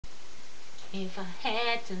If I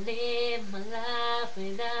had to live my life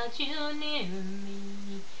without you near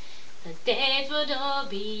me, the days would all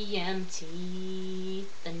be empty,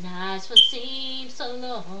 the nights would seem so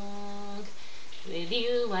long. With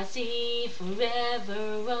you I see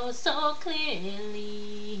forever oh so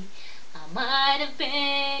clearly. I might have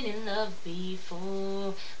been in love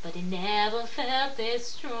before, but it never felt this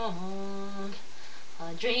strong.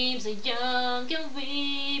 Our dreams are young and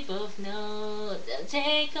we both know they'll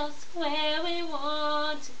take us where we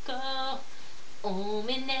want to go. Hold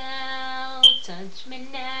me now, touch me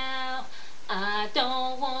now, I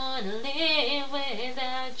don't wanna live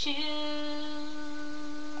without you.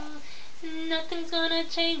 Nothing's gonna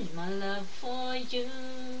change my love for you.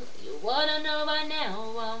 You wanna know by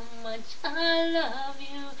now how much I love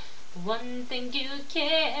you. One thing you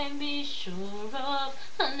can be sure of,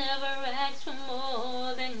 I'll never ask for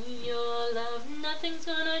more than your love. Nothing's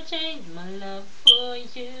gonna change my love for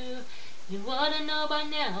you. You wanna know by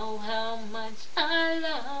now how much I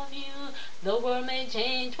love you. The world may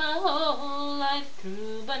change my whole life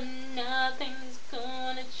through, but nothing's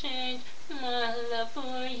gonna change my love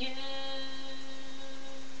for you.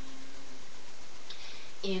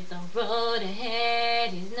 If the road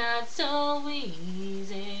ahead is not so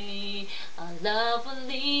easy, our love will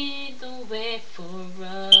lead the way for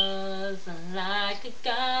us, like a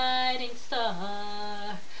guiding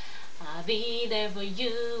star. I'll be there for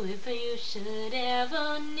you if you should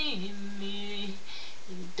ever need me.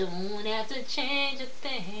 You don't have to change a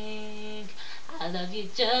thing. I love you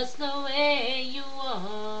just the way you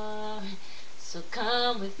are. So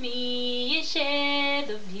come with me and share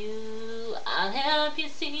the view. I'll help you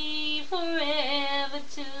see forever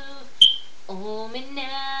too. Hold me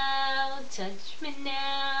now, touch me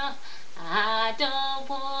now, I don't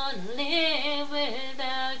wanna live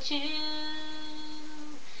without you.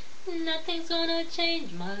 Nothing's gonna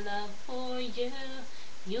change my love for you.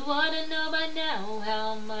 You ought to know by now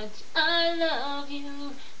how much I love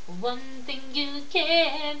you. One thing you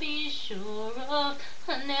can be sure of,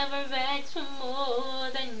 I never ask for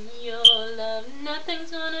more than your love.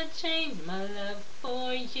 Nothing's gonna change my love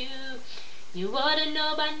for you. You ought to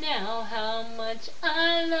know by now how much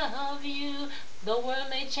I love you. The world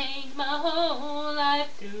may change my whole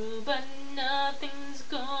life through, but nothing's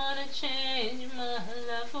gonna change my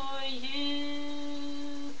love for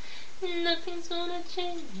you. Nothing's gonna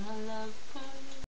change my